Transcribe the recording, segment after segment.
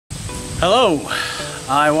Hello,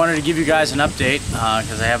 I wanted to give you guys an update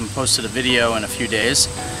because I haven't posted a video in a few days.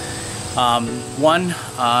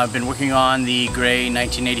 I've been working on the Gray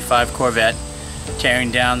 1985 Corvette,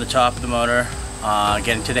 tearing down the top of the motor,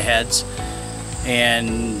 getting to the heads,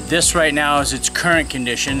 and this right now is its current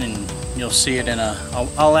condition, and you'll see it in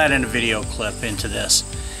I'll add in a video clip into this.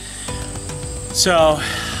 So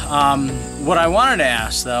what I wanted to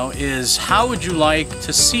ask though is, how would you like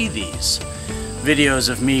to see these videos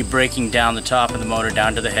of me breaking down the top of the motor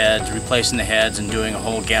down to the heads, replacing the heads, and doing a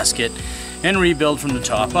whole gasket and rebuild from the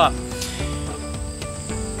top up?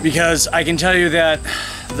 Because I can tell you that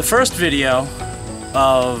the first video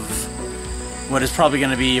of what is probably going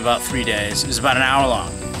to be about 3 days is about an hour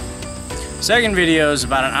long. The second video is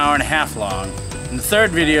about an hour and a half long, and the third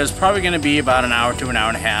video is probably going to be about an hour to an hour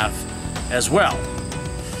and a half as well.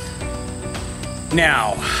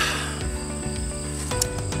 Now,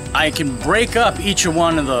 I can break up each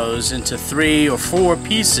one of those into 3 or 4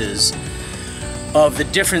 pieces of the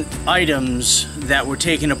different items that were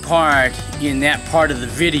taken apart in that part of the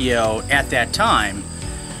video at that time,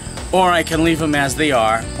 or I can leave them as they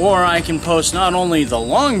are, or I can post not only the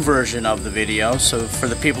long version of the video, so for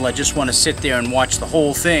the people that just want to sit there and watch the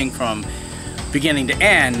whole thing from beginning to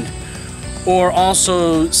end, or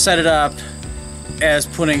also set it up as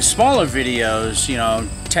putting smaller videos,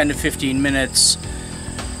 10 to 15 minutes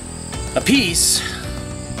a piece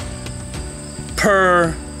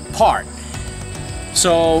per part.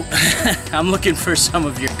 So I'm looking for some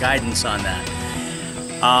of your guidance on that.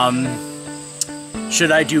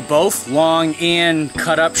 Should I do both long and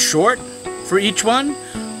cut up short for each one,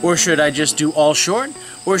 or should I just do all short,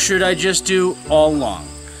 or should I just do all long?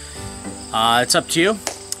 It's up to you.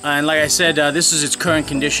 And like I said, this is its current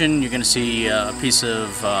condition. You're going to see a piece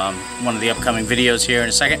of one of the upcoming videos here in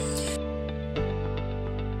a second.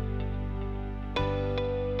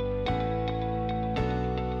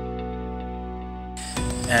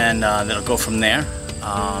 And that'll go from there.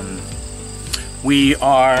 We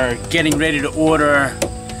are getting ready to order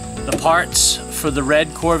the parts for the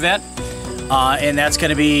Red Corvette, and that's going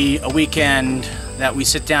to be a weekend that we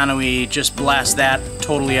sit down and we just blast that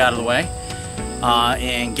totally out of the way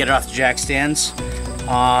and get it off the jack stands.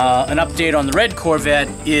 An update on the Red Corvette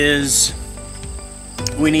is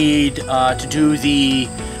we need to do the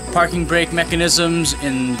parking brake mechanisms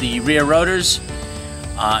in the rear rotors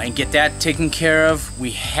and get that taken care of.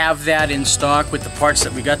 We have that in stock with the parts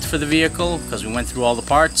that we got for the vehicle because we went through all the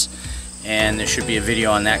parts, and there should be a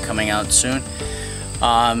video on that coming out soon.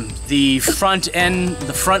 The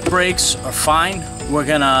front brakes are fine. We're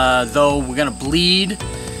gonna bleed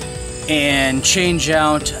and change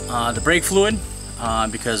out the brake fluid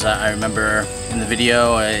because I remember in the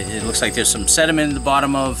video it looks like there's some sediment in the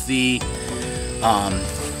bottom of the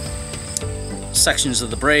sections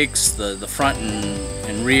of the brakes, the front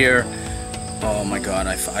and rear. Oh my god,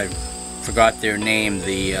 I forgot their name,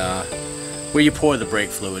 where you pour the brake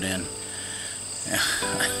fluid in.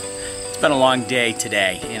 It's been a long day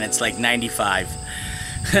today and it's like 95.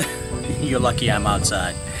 You're lucky I'm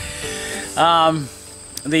outside.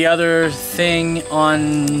 The other thing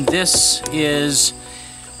on this is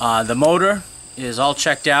the motor is all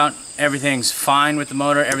checked out. Everything's fine with the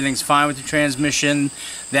motor, everything's fine with the transmission.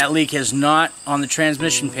 That leak is not on the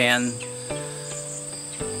transmission pan.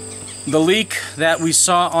 The leak that we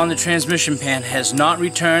saw on the transmission pan has not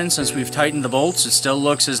returned since we've tightened the bolts. It still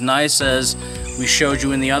looks as nice as we showed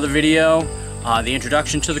you in the other video, the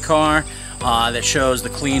introduction to the car, that shows the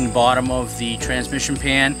clean bottom of the transmission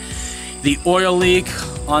pan. The oil leak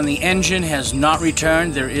on the engine has not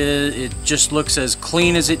returned. It just looks as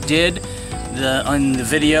clean as it did on the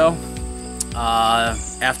video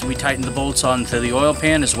after we tightened the bolts onto the oil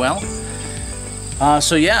pan as well.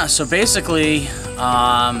 So yeah, so basically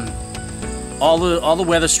all the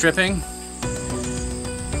weather stripping,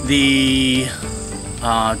 the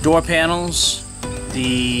door panels,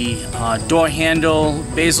 the door handle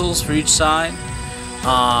bezels for each side,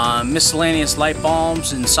 miscellaneous light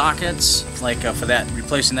bulbs and sockets, like for that,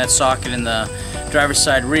 replacing that socket in the driver's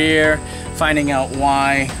side rear, finding out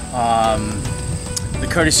why the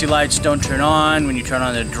courtesy lights don't turn on when you turn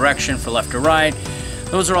on the direction for left or right.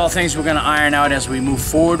 Those are all things we're going to iron out as we move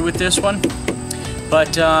forward with this one.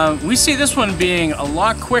 But we see this one being a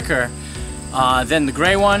lot quicker than the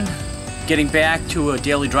gray one, getting back to a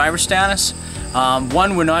daily driver status.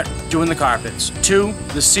 1, we're not doing the carpets. 2,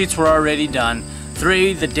 the seats were already done.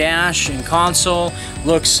 3, the dash and console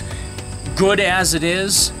looks good as it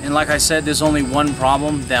is, and like I said, there's only one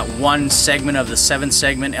problem, that one segment of the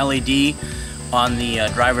 7-segment LED on the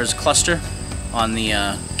driver's cluster on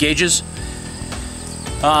the gauges.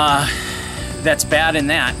 That's bad in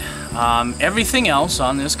that. everything else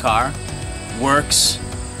on this car works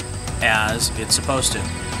as it's supposed to.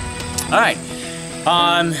 Alright,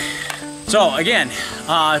 so again,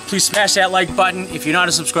 please smash that like button. If you're not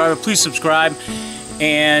a subscriber, please subscribe.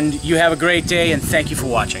 And you have a great day, and thank you for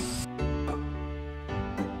watching.